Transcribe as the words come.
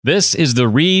This is the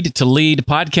Read to Lead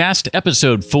podcast,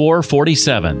 episode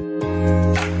 447.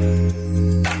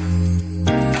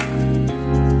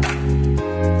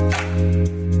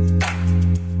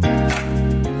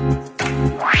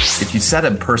 If you set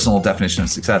a personal definition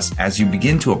of success, as you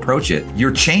begin to approach it,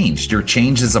 you're changed. You're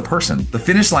changed as a person. The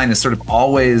finish line is sort of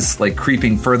always like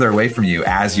creeping further away from you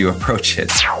as you approach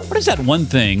it. What is that one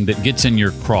thing that gets in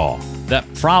your craw?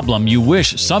 That problem you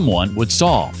wish someone would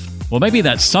solve? Well, maybe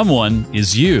that someone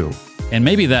is you. And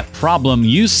maybe that problem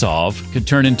you solve could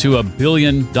turn into $1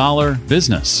 billion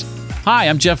business. Hi,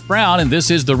 I'm Jeff Brown, and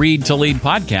this is the Read to Lead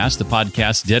podcast, the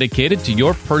podcast dedicated to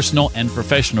your personal and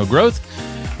professional growth,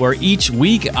 where each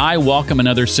week I welcome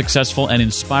another successful and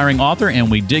inspiring author, and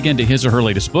we dig into his or her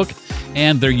latest book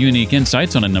and their unique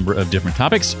insights on a number of different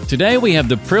topics. Today, we have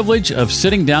the privilege of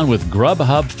sitting down with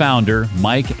Grubhub founder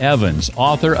Mike Evans,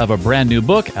 author of a brand new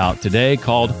book out today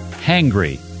called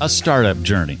Hangry, a Startup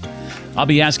Journey. I'll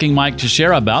be asking Mike to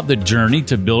share about the journey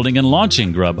to building and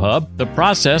launching Grubhub, the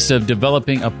process of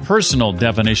developing a personal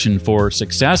definition for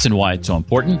success and why it's so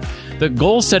important, the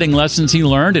goal-setting lessons he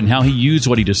learned and how he used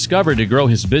what he discovered to grow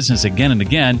his business again and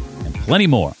again, and plenty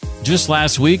more. Just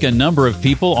last week, a number of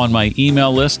people on my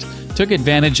email list took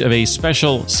advantage of a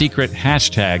special secret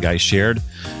hashtag I shared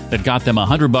that got them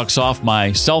 $100 off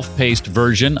my self-paced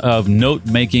version of Note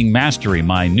Making Mastery,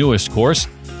 my newest course,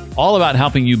 all about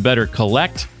helping you better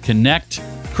collect, connect,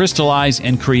 crystallize,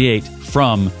 and create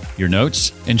from your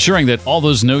notes, ensuring that all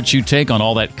those notes you take on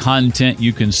all that content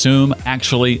you consume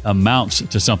actually amounts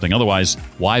to something. Otherwise,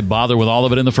 why bother with all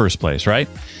of it in the first place, right?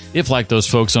 If, like those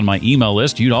folks on my email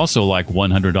list, you'd also like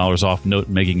 $100 off Note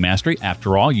Making Mastery.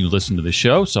 After all, you listen to the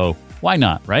show, so why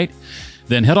not, right?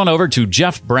 Then head on over to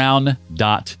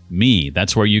jeffbrown.me.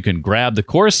 That's where you can grab the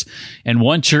course. And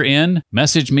once you're in,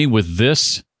 message me with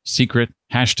this secret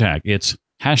hashtag. It's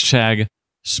hashtag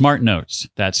SmartNotes.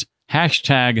 That's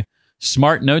hashtag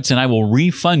SmartNotes, and I will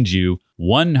refund you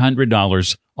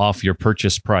 $100 off your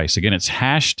purchase price. Again, it's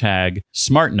hashtag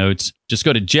SmartNotes. Just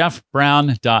go to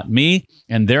jeffbrown.me,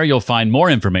 and there you'll find more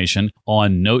information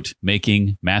on Note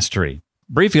Making Mastery.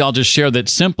 Briefly, I'll just share that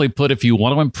simply put, if you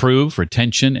want to improve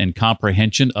retention and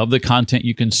comprehension of the content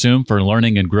you consume for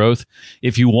learning and growth,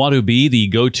 if you want to be the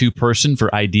go-to person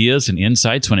for ideas and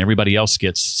insights when everybody else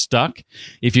gets stuck,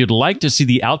 if you'd like to see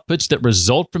the outputs that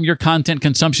result from your content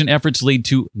consumption efforts lead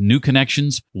to new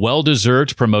connections,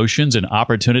 well-deserved promotions, and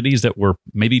opportunities that were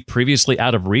maybe previously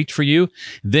out of reach for you,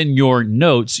 then your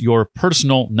notes, your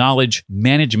personal knowledge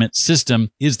management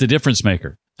system, is the difference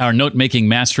maker. Our Note-Making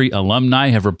Mastery alumni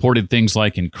have reported things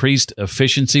like increased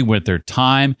efficiency with their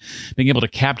time, being able to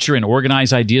capture and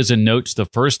organize ideas and notes the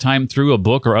first time through a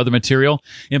book or other material,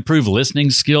 improved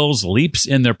listening skills, leaps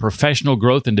in their professional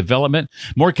growth and development,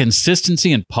 more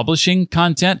consistency in publishing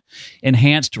content,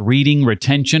 enhanced reading,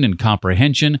 retention, and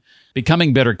comprehension,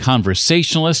 becoming better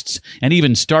conversationalists, and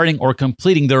even starting or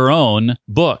completing their own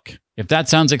book. If that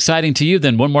sounds exciting to you,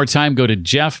 then one more time, go to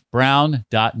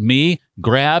jeffbrown.me,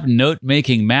 grab Note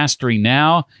Making Mastery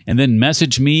now, and then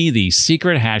message me the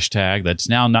secret hashtag that's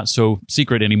now not so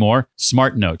secret anymore,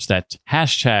 SmartNotes. That's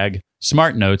hashtag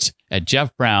SmartNotes at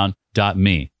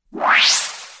jeffbrown.me.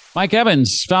 Mike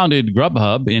Evans founded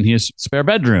Grubhub in his spare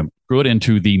bedroom, grew it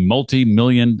into the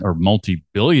multi-billion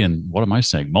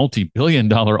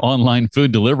dollar online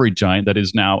food delivery giant that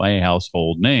is now a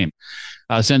household name.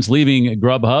 Since leaving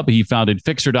Grubhub, he founded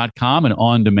Fixer.com, an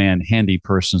on-demand handy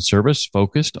person service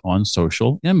focused on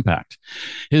social impact.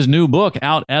 His new book,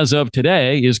 out as of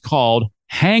today, is called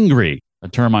Hangry, a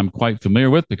term I'm quite familiar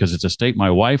with because it's a state my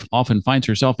wife often finds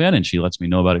herself in, and she lets me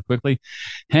know about it quickly.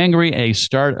 Hangry, a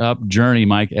startup journey.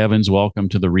 Mike Evans, welcome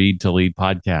to the Read to Lead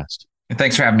podcast.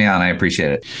 Thanks for having me on. I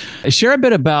appreciate it. Share a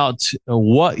bit about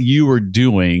what you were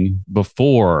doing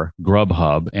before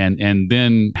Grubhub and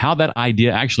then how that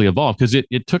idea actually evolved, because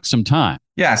it took some time.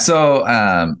 Yeah. So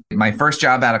my first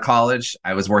job out of college,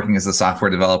 I was working as a software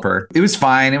developer. It was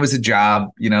fine. It was a job.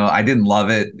 I didn't love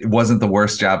it. It wasn't the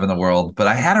worst job in the world, but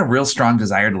I had a real strong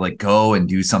desire to go and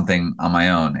do something on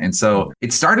my own. And so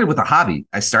it started with a hobby.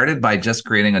 I started by just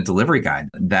creating a delivery guide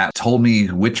that told me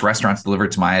which restaurants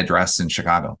delivered to my address in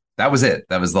Chicago. That was it.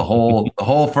 That was the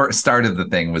whole first start of the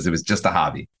thing. It was just a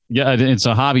hobby. Yeah, it's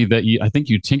a hobby that I think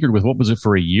you tinkered with. What was it,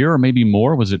 for a year or maybe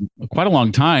more? Was it quite a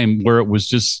long time where it was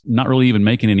just not really even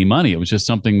making any money? It was just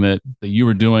something that you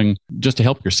were doing just to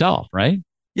help yourself, right?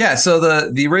 Yeah, so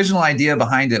the original idea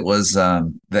behind it was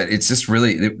that it's just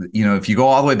really, if you go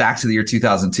all the way back to the year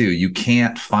 2002, you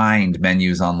can't find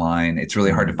menus online. It's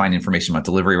really hard to find information about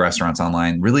delivery restaurants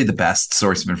online. Really, the best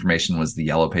source of information was the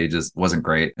Yellow Pages. Wasn't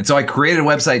great, and so I created a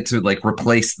website to like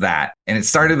replace that. And it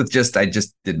started with I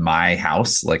just did my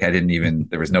house. Like I didn't even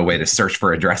there was no way to search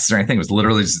for addresses or anything. It was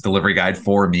literally just a delivery guide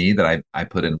for me that I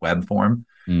put in web form.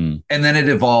 Mm. And then it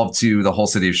evolved to the whole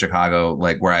city of Chicago,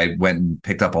 like where I went and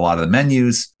picked up a lot of the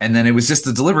menus. And then it was just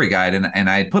a delivery guide. And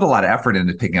I put a lot of effort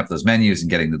into picking up those menus and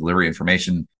getting the delivery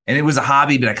information. And it was a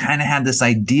hobby, but I kind of had this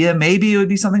idea, maybe it would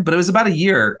be something, but it was about a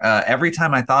year. Every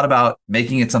time I thought about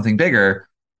making it something bigger,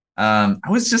 I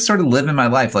was just sort of living my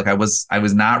life. Like I was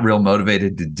not real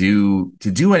motivated to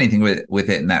do anything with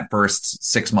it in that first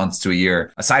 6 months to a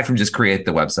year, aside from just create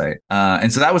the website.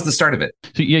 And so that was the start of it.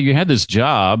 So, yeah, you had this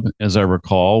job, as I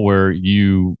recall, where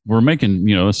you were making,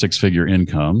 a six-figure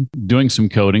income, doing some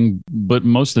coding, but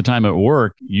most of the time at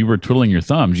work, you were twiddling your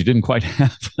thumbs. You didn't quite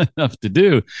have enough to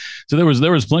do. So there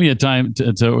was plenty of time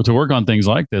to work on things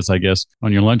like this, I guess,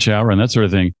 on your lunch hour and that sort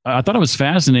of thing. I thought it was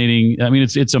fascinating. I mean,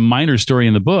 it's a minor story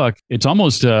in the book. It's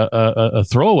almost a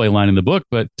throwaway line in the book,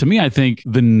 but to me, I think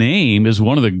the name is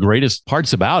one of the greatest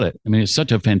parts about it. I mean, it's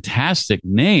such a fantastic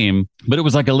name, but it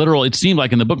was like it seemed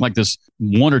like in the book, like this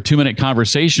 1 or 2 minute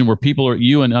conversation where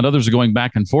you and others are going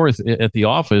back and forth at the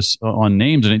office on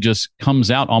names, and it just comes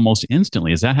out almost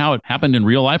instantly. Is that how it happened in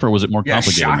real life, or was it more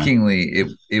complicated? Shockingly,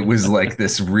 it was like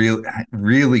this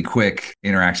really quick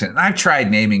interaction. And I've tried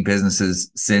naming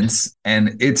businesses since,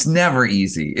 and it's never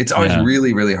easy. It's always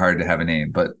really, really hard to have a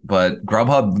name. But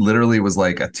Grubhub literally was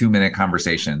like a 2-minute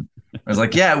conversation. I was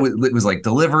like, yeah, it was like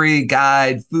delivery,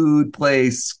 guide, food,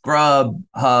 place, Grub,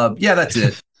 Hub. Yeah, that's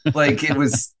it. Like it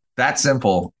was that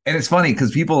simple. And it's funny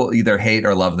because people either hate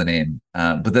or love the name.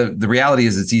 But the reality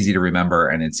is it's easy to remember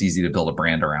and it's easy to build a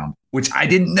brand around, which I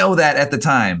didn't know that at the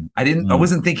time. I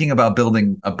wasn't thinking about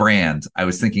building a brand. I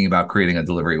was thinking about creating a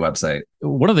delivery website.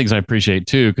 One of the things I appreciate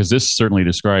too, because this certainly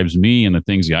describes me and the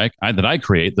things that I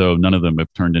create, though none of them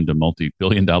have turned into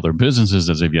multi-billion-dollar businesses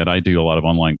as of yet. I do a lot of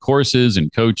online courses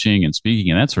and coaching and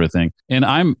speaking and that sort of thing. And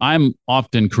I'm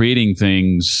often creating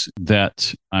things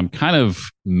that I'm kind of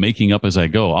making up as I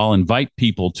go. I'll invite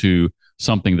people to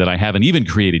something that I haven't even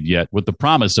created yet with the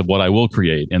promise of what I will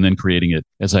create and then creating it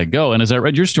as I go. And as I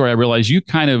read your story, I realized you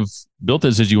kind of built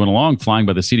this as you went along, flying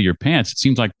by the seat of your pants. It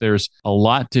seems like there's a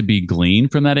lot to be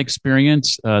gleaned from that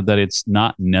experience, that it's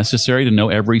not necessary to know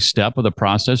every step of the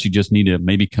process. You just need to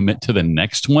maybe commit to the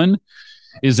next one.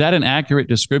 Is that an accurate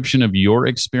description of your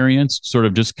experience, sort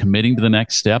of just committing to the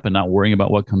next step and not worrying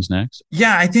about what comes next?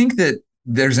 Yeah, I think that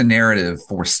there's a narrative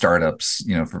for startups,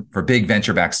 for big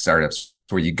venture-backed startups,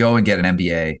 where you go and get an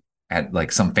MBA at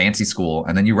like some fancy school,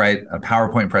 and then you write a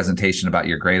PowerPoint presentation about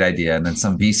your great idea, and then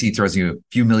some VC throws you a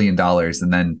few $1 million,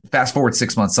 and then fast forward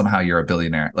 6 months, somehow you're a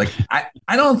billionaire. Like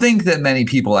I don't think that many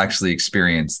people actually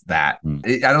experience that.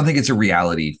 I don't think it's a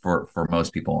reality for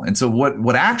most people. And so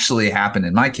what actually happened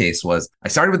in my case was I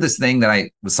started with this thing that I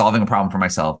was solving a problem for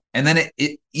myself, and then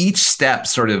each step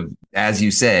sort of, as you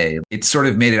say, it sort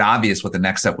of made it obvious what the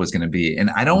next step was going to be. And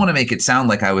I don't want to make it sound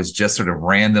like I was just sort of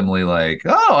randomly like,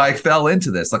 oh, I fell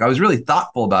into this. Like I was really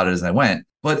thoughtful about it as I went.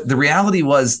 But the reality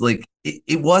was like,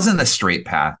 it wasn't a straight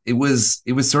path. It was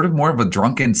sort of more of a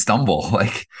drunken stumble.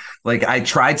 Like I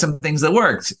tried some things that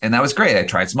worked, and that was great. I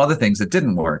tried some other things that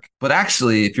didn't work. But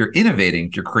actually, if you're innovating,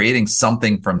 if you're creating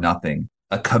something from nothing,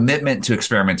 a commitment to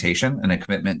experimentation and a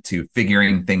commitment to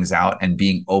figuring things out and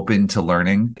being open to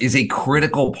learning is a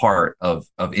critical part of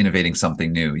innovating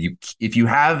something new. If you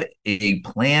have a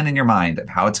plan in your mind of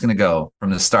how it's going to go from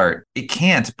the start, it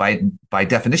can't by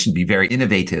definition be very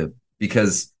innovative,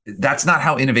 because that's not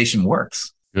how innovation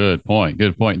works. Good point.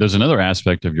 There's another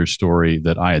aspect of your story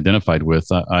that I identified with.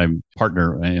 I'm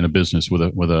partner in a business with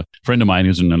a friend of mine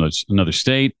who's in another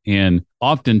state, and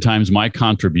oftentimes my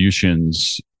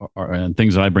contributions and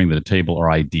things that I bring to the table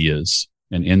are ideas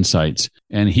and insights,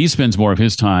 and he spends more of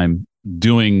his time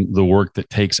doing the work that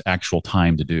takes actual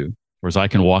time to do. Whereas I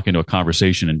can walk into a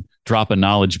conversation and drop a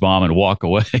knowledge bomb and walk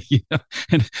away.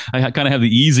 And I kind of have the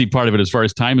easy part of it as far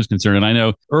as time is concerned. And I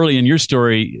know early in your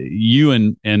story, you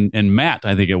and Matt,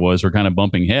 I think it was, were kind of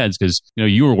bumping heads because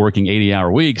you were working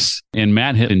 80-hour weeks, and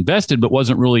Matt had invested but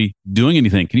wasn't really doing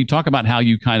anything. Can you talk about how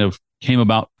you kind of came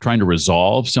about trying to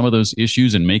resolve some of those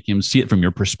issues and make him see it from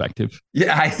your perspective?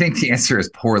 Yeah, I think the answer is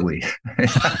poorly.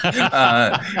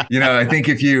 I think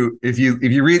if you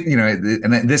read,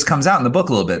 and this comes out in the book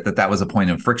a little bit, that was a point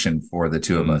of friction for the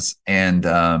two of us. And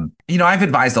I've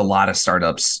advised a lot of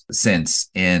startups since,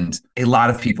 and a lot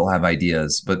of people have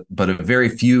ideas, but a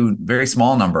very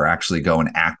small number actually go and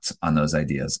act on those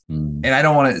ideas. And I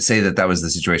don't want to say that was the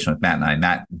situation with Matt and I.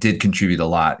 Matt did contribute a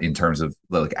lot in terms of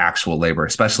like actual labor,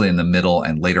 especially in the middle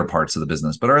and later parts of the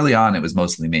business. But early on, it was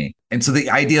mostly me. And so the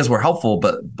ideas were helpful,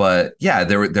 but yeah,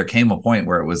 there came a point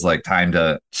where it was like time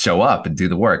to show up and do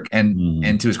the work.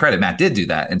 And to his credit, Matt did do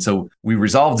that. And so we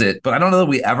resolved it. But I don't know that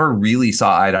we ever really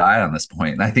saw eye to eye on this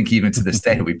point. And I think even to this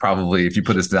day, we probably, if you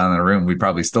put us down in a room, we'd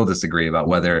probably still disagree about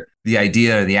whether the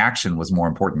idea or the action was more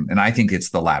important. And I think it's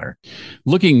the latter.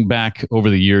 Looking back over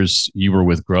the years you were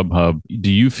with Grubhub,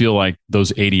 do you feel like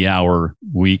those 80-hour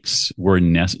weeks were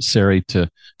necessary to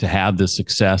have the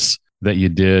success that you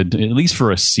did, at least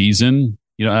for a season?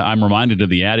 I'm reminded of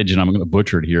the adage, and I'm going to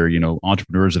butcher it here.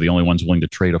 Entrepreneurs are the only ones willing to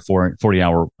trade a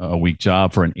 40-hour a week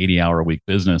job for an 80-hour a week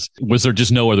business. Was there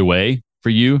just no other way for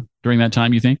you during that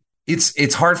time, you think?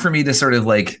 It's hard for me to sort of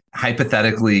like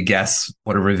hypothetically guess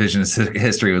what a revisionist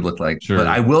history would look like. Sure. But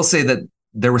I will say that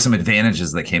there were some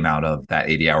advantages that came out of that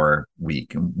 80-hour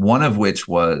week. One of which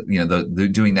was, the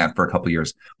doing that for a couple of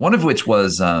years. One of which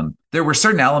was there were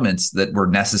certain elements that were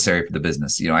necessary for the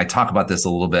business. I talk about this a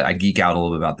little bit. I geek out a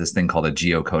little bit about this thing called a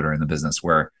geocoder in the business,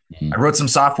 where I wrote some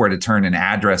software to turn an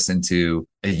address into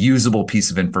a usable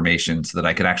piece of information so that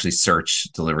I could actually search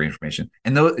delivery information.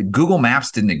 And though Google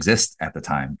Maps didn't exist at the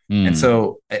time. And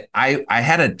so I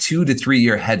had a 2 to 3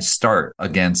 year head start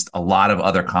against a lot of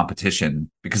other competition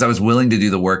because I was willing to do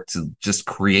the work to just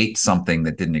create something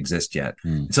that didn't exist yet.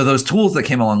 So those tools that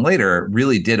came along later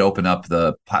really did open up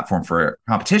the platform for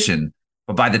competition.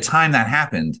 But by the time that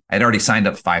happened, I'd already signed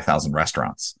up 5,000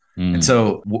 restaurants. And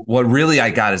so what really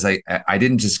I got is I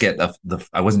didn't just get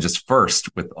I wasn't just first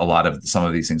with a lot of some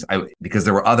of these things because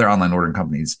there were other online ordering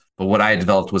companies, but what I had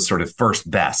developed was sort of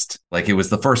first best. Like it was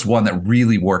the first one that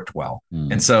really worked well.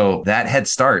 And so that head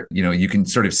start, you can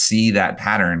sort of see that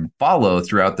pattern follow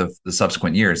throughout the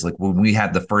subsequent years. Like when we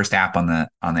had the first app on the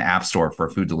App Store for a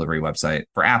food delivery website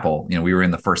for Apple, we were in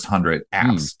the first 100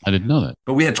 apps. I didn't know that.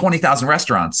 But we had 20,000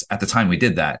 restaurants at the time we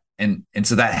did that. And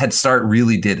so that head start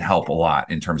really did help a lot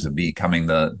in terms of becoming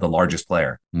the largest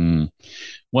player.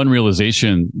 One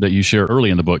realization that you share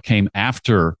early in the book came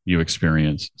after you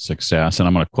experienced success. And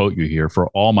I'm going to quote you here: "For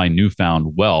all my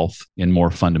newfound wealth, in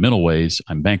more fundamental ways,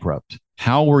 I'm bankrupt."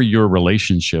 How were your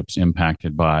relationships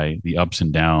impacted by the ups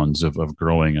and downs of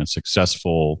growing a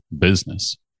successful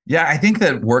business? Yeah, I think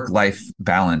that work-life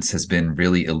balance has been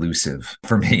really elusive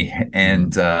for me.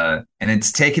 And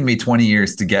it's taken me 20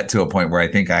 years to get to a point where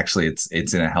I think actually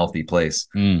it's in a healthy place.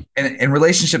 And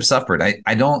relationships suffered.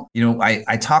 I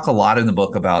talk a lot in the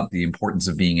book about the importance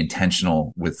of being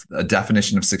intentional with a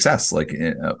definition of success, like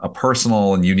a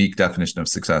personal and unique definition of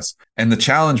success. And the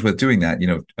challenge with doing that,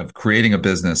 of creating a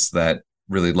business that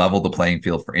really leveled the playing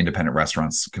field for independent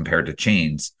restaurants compared to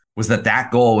chains, was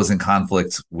that goal was in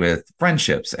conflict with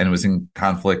friendships, and it was in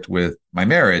conflict with my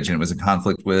marriage, and it was in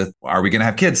conflict with, are we going to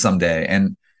have kids someday?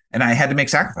 And I had to make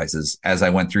sacrifices as I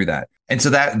went through that. And so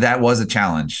that was a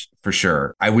challenge for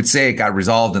sure. I would say it got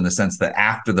resolved in the sense that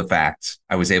after the fact,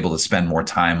 I was able to spend more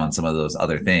time on some of those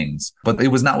other things, but it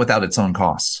was not without its own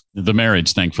costs. The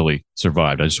marriage thankfully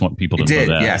survived. I just want people to know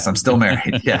that. Yes, I'm still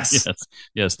married. Yes.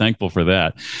 Yes. Thankful for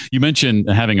that. You mentioned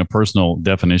having a personal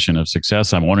definition of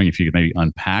success. I'm wondering if you could maybe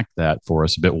unpack that for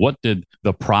us a bit. What did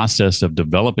the process of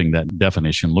developing that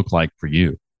definition look like for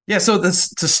you? Yeah. So to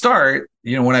start,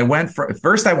 when I went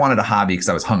first, I wanted a hobby because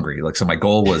I was hungry. So my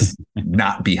goal was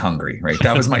not be hungry, right?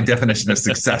 That was my definition of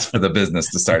success for the business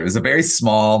to start. It was a very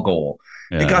small goal.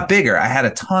 Yeah. It got bigger. I had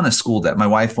a ton of school debt. My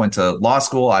wife went to law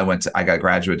school. I got a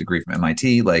graduate degree from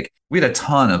MIT. We had a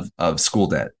ton of school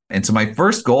debt. And so my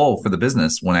first goal for the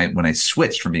business when I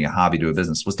switched from being a hobby to a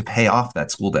business was to pay off that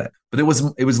school debt. But it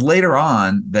was later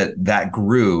on that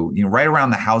grew, right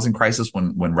around the housing crisis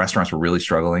when restaurants were really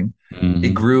struggling.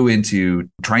 It grew into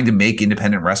trying to make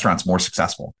independent restaurants more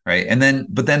successful, right?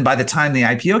 But then by the time the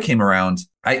IPO came around,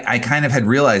 I kind of had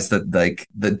realized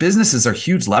that businesses are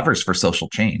huge levers for social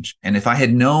change. And if I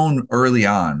had known early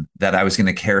on that I was going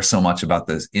to care so much about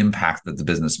this impact that the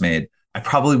business made, I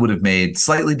probably would have made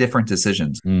slightly different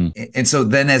decisions. And so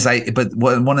then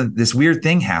this weird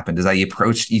thing happened as I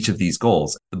approached each of these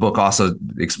goals. The book also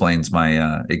explains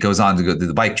it goes on to go through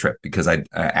the bike trip because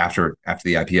after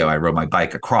the IPO, I rode my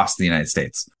bike across the United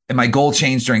States. And my goal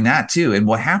changed during that too. And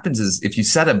what happens is if you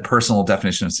set a personal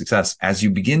definition of success, as you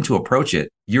begin to approach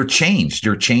it, you're changed.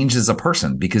 You're changed as a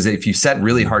person, because if you set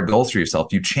really hard goals for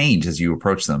yourself, you change as you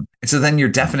approach them. And so then your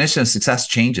definition of success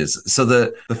changes. So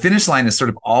the finish line is sort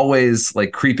of always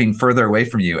like creeping further away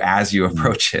from you as you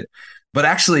approach it. But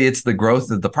actually, it's the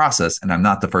growth of the process. And I'm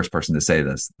not the first person to say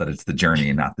this, but it's the journey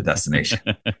and not the destination.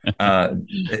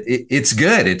 It's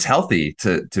good. It's healthy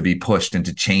to be pushed and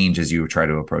to change as you try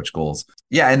to approach goals.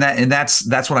 Yeah. And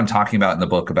that's what I'm talking about in the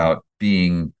book, about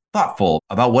being thoughtful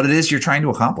about what it is you're trying to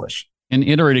accomplish. And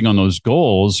iterating on those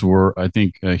goals were, I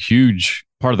think, a huge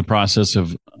part of the process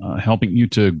of helping you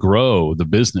to grow the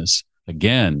business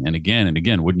again and again and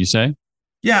again, wouldn't you say?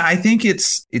 Yeah, I think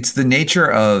it's the nature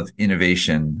of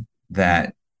innovation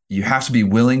that you have to be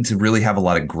willing to really have a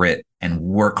lot of grit and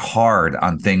work hard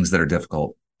on things that are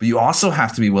difficult. But you also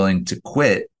have to be willing to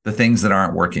quit the things that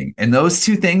aren't working. And those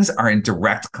two things are in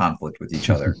direct conflict with each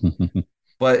other.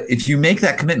 But if you make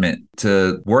that commitment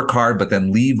to work hard, but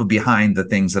then leave behind the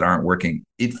things that aren't working,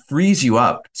 it frees you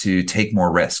up to take more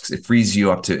risks. It frees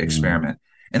you up to experiment.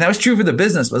 And that was true for the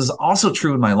business, but it's also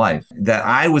true in my life, that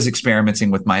I was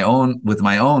experimenting with my own,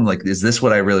 like, is this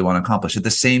what I really want to accomplish? At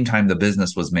the same time, the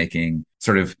business was making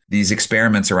sort of these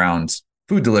experiments around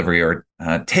food delivery or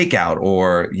takeout,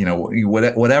 or,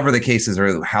 whatever the case is,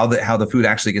 or how the food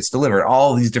actually gets delivered,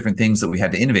 all these different things that we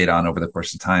had to innovate on over the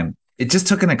course of time. It just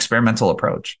took an experimental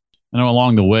approach. I know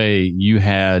along the way, you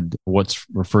had what's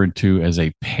referred to as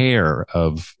a pair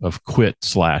of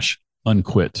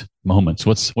quit/unquit moments.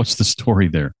 What's the story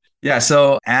there? Yeah.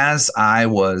 So as I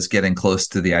was getting close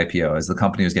to the IPO, as the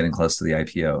company was getting close to the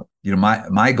IPO,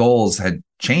 my goals had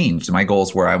changed. My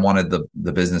goals were I wanted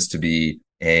the business to be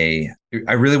I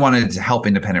really wanted to help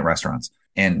independent restaurants.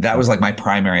 And that was like my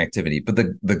primary activity. But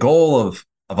the goal of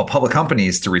a public company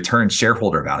is to return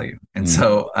shareholder value. And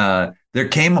so there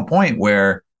came a point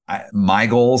where my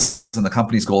goals and the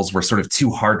company's goals were sort of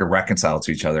too hard to reconcile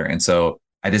to each other. And so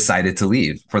I decided to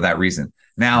leave for that reason.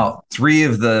 Now, 3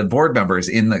 of the board members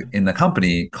in the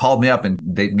company called me up, and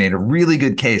they made a really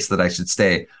good case that I should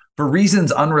stay for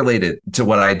reasons unrelated to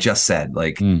what I just said.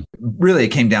 Like, really, it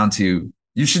came down to,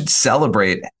 you should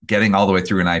celebrate getting all the way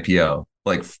through an IPO,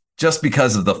 like just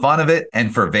because of the fun of it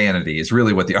and for vanity is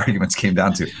really what the arguments came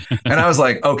down to. And I was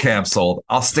like, okay, I'm sold.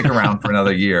 I'll stick around for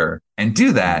another year and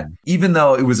do that, even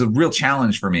though it was a real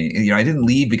challenge for me. I didn't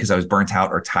leave because I was burnt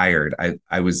out or tired.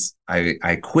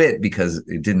 I quit because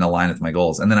it didn't align with my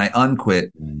goals. And then I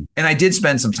unquit. And I did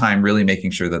spend some time really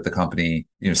making sure that the company,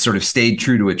 sort of stayed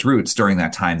true to its roots during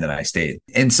that time that I stayed.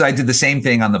 And so I did the same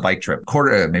thing on the bike trip,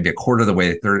 maybe a quarter of the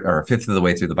way, or a fifth of the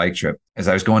way through the bike trip. As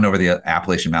I was going over the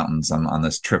Appalachian Mountains on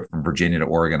this trip from Virginia to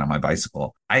Oregon on my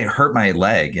bicycle, I hurt my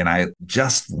leg, and I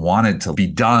just wanted to be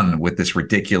done with this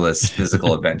ridiculous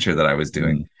physical adventure that I was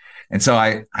doing. And so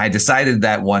I decided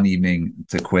that one evening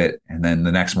to quit. And then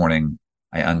the next morning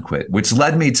I unquit, which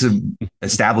led me to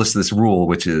establish this rule,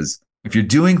 which is, if you're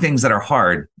doing things that are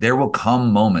hard, there will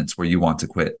come moments where you want to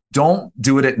quit. Don't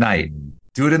do it at night.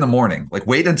 Do it in the morning. Like,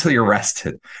 wait until you're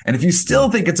rested. And if you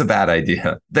still think it's a bad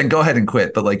idea, then go ahead and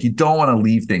quit. But like, you don't want to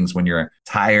leave things when you're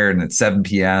tired and it's 7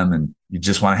 p.m. and you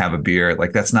just want to have a beer.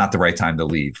 Like, that's not the right time to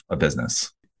leave a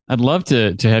business. I'd love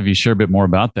to have you share a bit more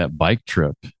about that bike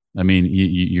trip. I mean,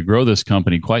 you grow this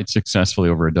company quite successfully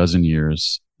over a dozen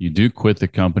years. You do quit the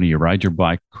company. You ride your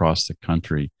bike across the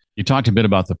country. You talked a bit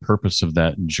about the purpose of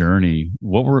that journey.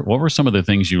 What were some of the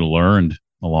things you learned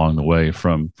along the way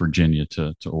from Virginia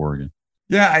to Oregon?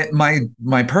 Yeah,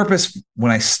 my purpose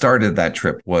when I started that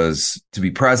trip was to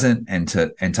be present and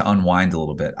to unwind a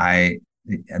little bit.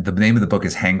 The name of the book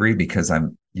is Hangry because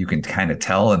you can kind of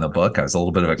tell in the book I was a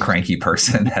little bit of a cranky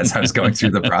person as I was going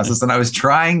through the process, and I was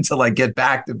trying to like get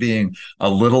back to being a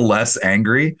little less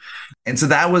angry. And so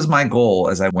that was my goal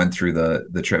as I went through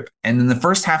the trip. And in the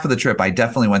first half of the trip, I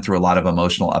definitely went through a lot of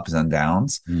emotional ups and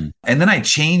downs. And then I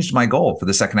changed my goal for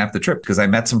the second half of the trip because I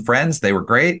met some friends. They were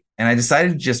great. And I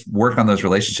decided to just work on those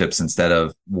relationships instead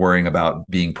of worrying about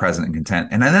being present and content.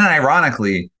 And then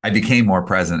ironically, I became more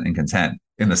present and content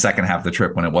in the second half of the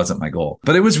trip when it wasn't my goal.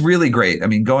 But it was really great. I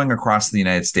mean, going across the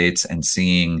United States and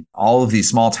seeing all of these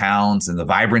small towns and the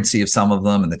vibrancy of some of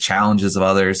them and the challenges of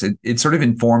others, it sort of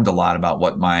informed a lot about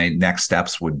what my next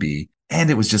steps would be. And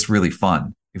it was just really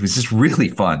fun. It was just really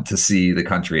fun to see the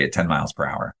country at 10 miles per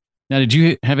hour. Now, did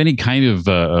you have any kind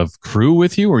of crew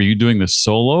with you? Or were you doing this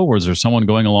solo? Or was there someone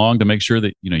going along to make sure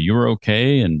that you were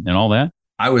okay and all that?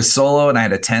 I was solo, and I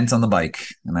had a tent on the bike,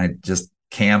 and I just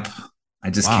camp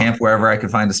wherever I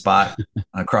could find a spot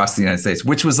across the United States,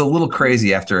 which was a little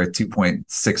crazy after a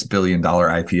 $2.6 billion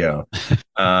IPO.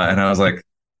 And I was like,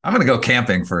 I'm going to go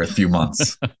camping for a few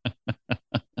months.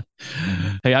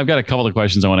 Hey, I've got a couple of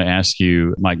questions I want to ask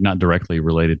you, Mike, not directly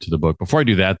related to the book. Before I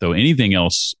do that, though, anything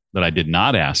else that I did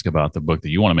not ask about the book that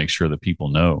you want to make sure that people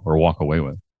know or walk away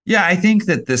with? Yeah, I think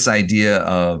that this idea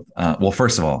of, well,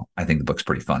 first of all, I think the book's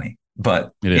pretty funny.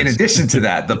 But in addition to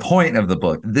that, the point of the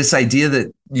book, this idea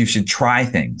that you should try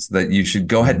things, that you should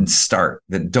go ahead and start,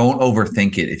 that don't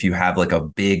overthink it if you have like a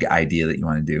big idea that you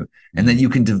want to do, and that you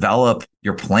can develop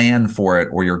your plan for it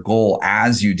or your goal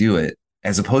as you do it,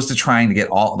 as opposed to trying to get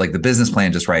all like the business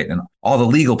plan just right and all the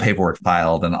legal paperwork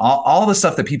filed and all the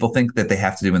stuff that people think that they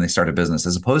have to do when they start a business,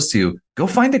 as opposed to go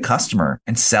find a customer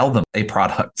and sell them a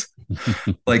product.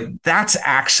 Like that's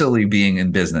actually being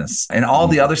in business, and all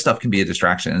the other stuff can be a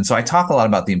distraction. And so I talk a lot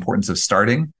about the importance of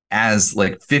starting as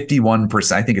like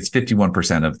 51%. I think it's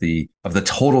 51% of the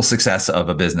total success of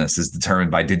a business is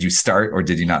determined by did you start or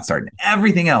did you not start? And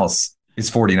everything else is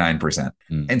 49%.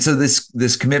 And so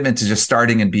this commitment to just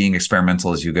starting and being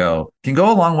experimental as you go can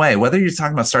go a long way, whether you're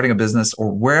talking about starting a business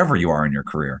or wherever you are in your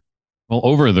career. Well,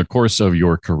 over the course of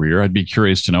your career, I'd be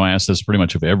curious to know, I ask this pretty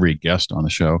much of every guest on the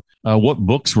show, what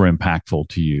books were impactful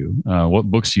to you? What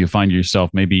books do you find yourself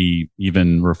maybe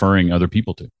even referring other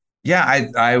people to? Yeah,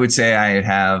 I would say I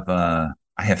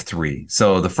have three.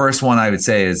 So the first one I would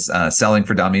say is Selling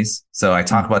for Dummies. So I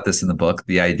talk about this in the book,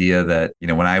 the idea that,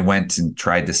 when I went and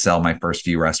tried to sell my first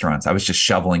few restaurants, I was just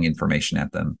shoveling information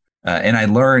at them. And I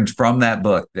learned from that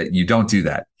book that you don't do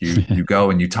that. You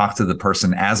go and you talk to the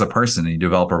person as a person and you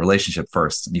develop a relationship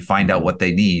first and you find out what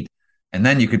they need. And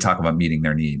then you can talk about meeting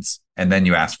their needs. And then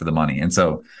you ask for the money. And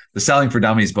so the Selling for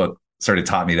Dummies book sort of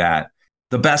taught me that.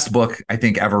 The best book I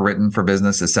think ever written for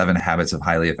business is 7 Habits of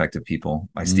Highly Effective People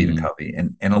by Stephen Covey.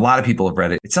 And a lot of people have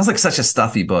read it. It sounds like such a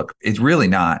stuffy book. It's really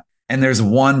not. And there's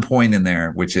one point in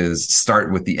there, which is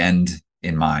start with the end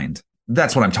in mind.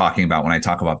 That's what I'm talking about when I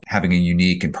talk about having a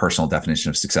unique and personal definition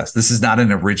of success. This is not an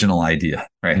original idea,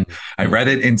 right? I read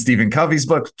it in Stephen Covey's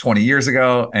book 20 years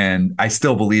ago, and I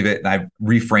still believe it. And I've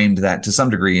reframed that to some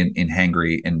degree in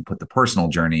Hangry and put the personal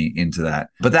journey into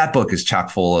that. But that book is chock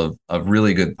full of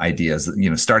really good ideas,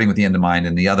 starting with the end in mind.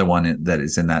 And the other one that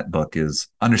is in that book is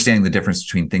understanding the difference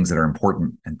between things that are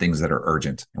important and things that are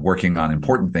urgent, and working on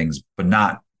important things, but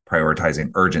not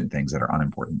prioritizing urgent things that are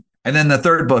unimportant. And then the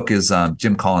third book is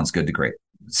Jim Collins' Good to Great.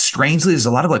 Strangely, there's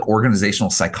a lot of like organizational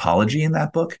psychology in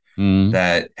that book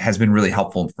that has been really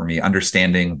helpful for me,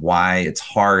 understanding why it's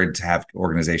hard to have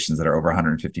organizations that are over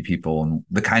 150 people and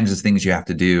the kinds of things you have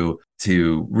to do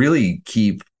to really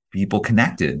keep people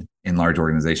connected in large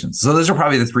organizations. So those are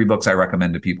probably the 3 books I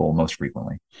recommend to people most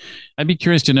frequently. I'd be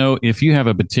curious to know if you have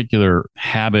a particular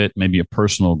habit, maybe a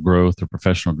personal growth or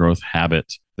professional growth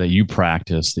habit that you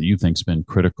practice that you think's been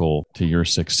critical to your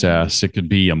success. It could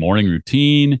be a morning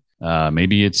routine.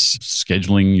 Maybe it's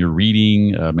scheduling your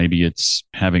reading. Maybe it's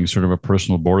having sort of a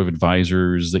personal board of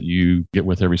advisors that you get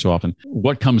with every so often.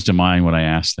 What comes to mind when I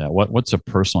ask that? What's a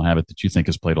personal habit that you think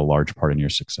has played a large part in your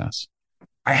success?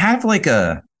 I have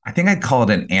I think I'd call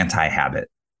it an anti-habit,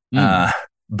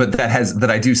 but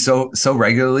that I do so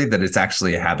regularly that it's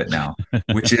actually a habit now,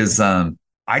 which is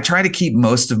I try to keep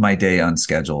most of my day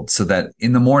unscheduled so that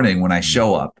in the morning when I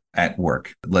show up at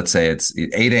work, let's say it's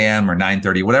 8 a.m. or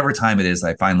 9:30, whatever time it is,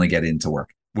 I finally get into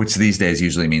work, which these days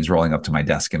usually means rolling up to my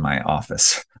desk in my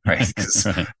office, right?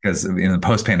 Because in the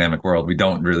post-pandemic world, we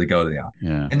don't really go to the office.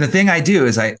 Yeah. And the thing I do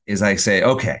is I say,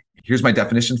 okay, here's my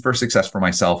definition for success for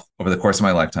myself over the course of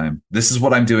my lifetime. This is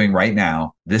what I'm doing right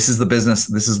now. This is the business.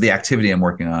 This is the activity I'm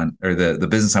working on, or the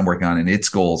business I'm working on and its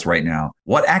goals right now.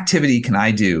 What activity can I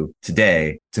do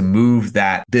today to move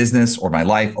that business or my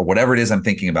life or whatever it is I'm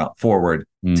thinking about forward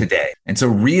today? And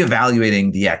so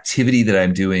reevaluating the activity that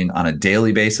I'm doing on a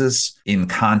daily basis in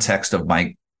context of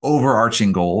my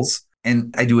overarching goals.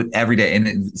 And I do it every day. And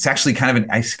it's actually kind of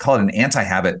I call it an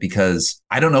anti-habit because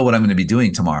I don't know what I'm going to be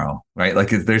doing tomorrow, right? Like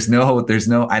there's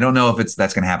no, I don't know if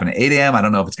that's going to happen at 8 a.m. I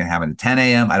don't know if it's going to happen at 10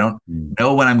 a.m. I don't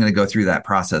know when I'm going to go through that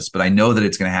process, but I know that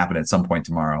it's going to happen at some point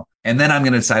tomorrow. And then I'm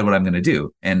going to decide what I'm going to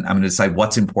do. And I'm going to decide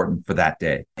what's important for that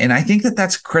day. And I think that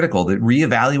that's critical, that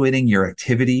reevaluating your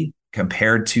activity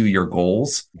compared to your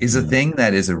goals is a thing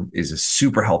that is a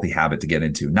super healthy habit to get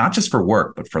into, not just for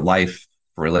work, but for life,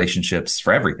 for relationships,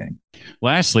 for everything.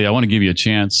 Lastly, I want to give you a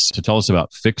chance to tell us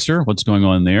about Fixer, what's going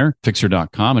on there,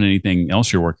 Fixer.com, and anything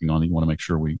else you're working on that you want to make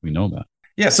sure we know about.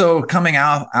 Yeah, so coming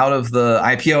out of the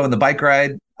IPO and the bike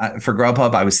ride for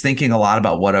Grubhub, I was thinking a lot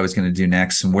about what I was going to do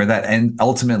next, and where that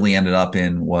ultimately ended up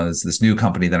in was this new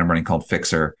company that I'm running called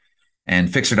Fixer.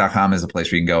 And Fixer.com is a place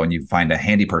where you can go and you find a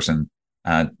handy person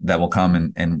that will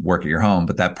come and work at your home.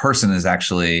 But that person is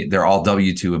actually, they're all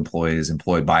W-2 employees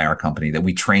employed by our company that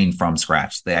we train from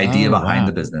scratch. The idea behind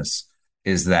the business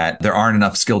is that there aren't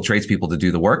enough skilled tradespeople to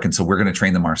do the work. And so we're going to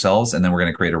train them ourselves. And then we're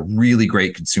going to create a really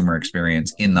great consumer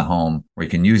experience in the home where you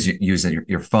can use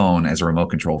your phone as a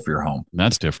remote control for your home.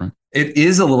 That's different. It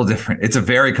is a little different. It's a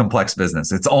very complex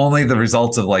business. It's only the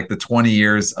results of like the 20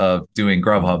 years of doing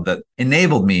Grubhub that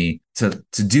enabled me to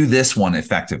do this one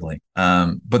effectively.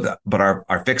 But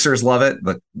our fixers love it.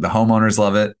 The homeowners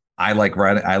love it. I like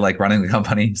running the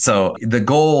company. So the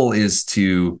goal is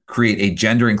to create a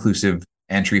gender inclusive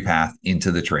entry path into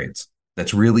the trades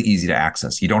that's really easy to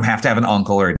access. You don't have to have an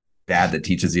uncle or a dad that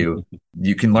teaches you.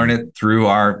 You can learn it through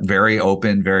our very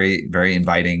open, very, very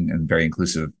inviting and very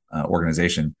inclusive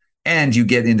organization. And you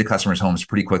get into customers' homes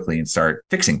pretty quickly and start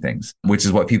fixing things, which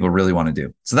is what people really want to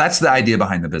do. So that's the idea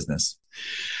behind the business.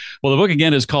 Well, the book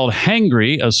again is called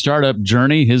Hangry, A Startup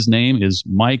Journey. His name is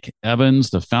Mike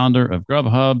Evans, the founder of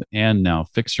Grubhub and now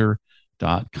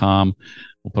Fixer.com.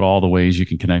 We'll put all the ways you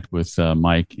can connect with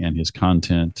Mike and his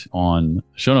content on the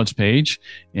show notes page.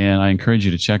 And I encourage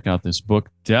you to check out this book,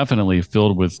 definitely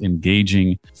filled with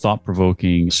engaging,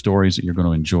 thought-provoking stories that you're going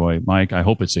to enjoy. Mike, I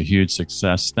hope it's a huge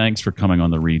success. Thanks for coming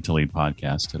on the Read to Lead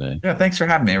podcast today. Yeah, thanks for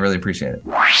having me. I really appreciate it.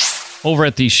 Over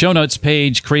at the show notes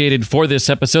page created for this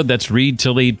episode, that's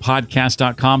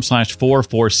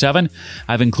readtoleadpodcast.com/447.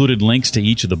 I've included links to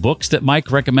each of the books that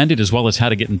Mike recommended, as well as how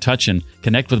to get in touch and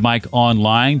connect with Mike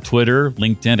online, Twitter,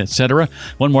 LinkedIn, etc.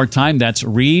 One more time, that's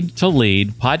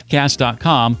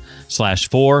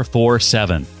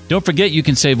readtoleadpodcast.com/447. Don't forget, you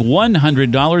can save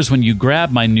 $100 when you grab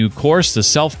my new course, the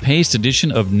self-paced edition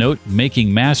of Note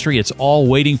Making Mastery. It's all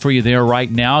waiting for you there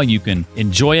right now. You can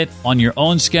enjoy it on your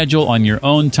own schedule, on your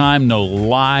own time. No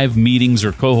live meetings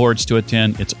or cohorts to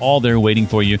attend. It's all there waiting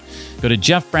for you. Go to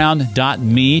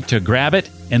jeffbrown.me to grab it,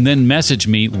 and then message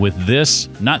me with this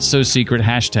not-so-secret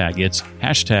hashtag. It's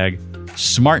hashtag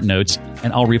SmartNotes,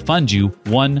 and I'll refund you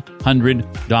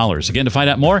 $100. Again, to find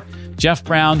out more,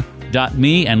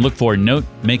 jeffbrown.me, and look for Note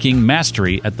Making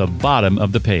Mastery at the bottom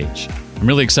of the page. I'm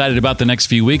really excited about the next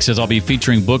few weeks as I'll be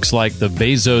featuring books like The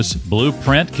Bezos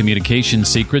Blueprint, Communication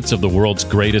Secrets of the World's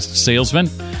Greatest Salesman,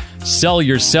 Sell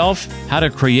Yourself, How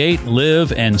to Create,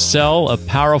 Live, and Sell a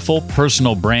Powerful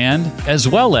Personal Brand, as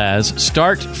well as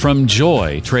Start from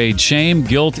Joy, Trade Shame,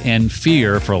 Guilt, and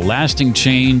Fear for Lasting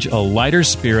Change, a Lighter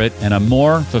Spirit, and a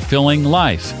More Fulfilling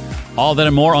Life. All that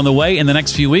and more on the way in the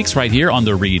next few weeks right here on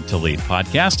the Read to Lead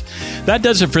podcast. That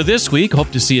does it for this week.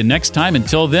 Hope to see you next time.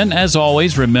 Until then, as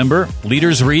always, remember,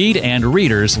 leaders read and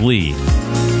readers lead.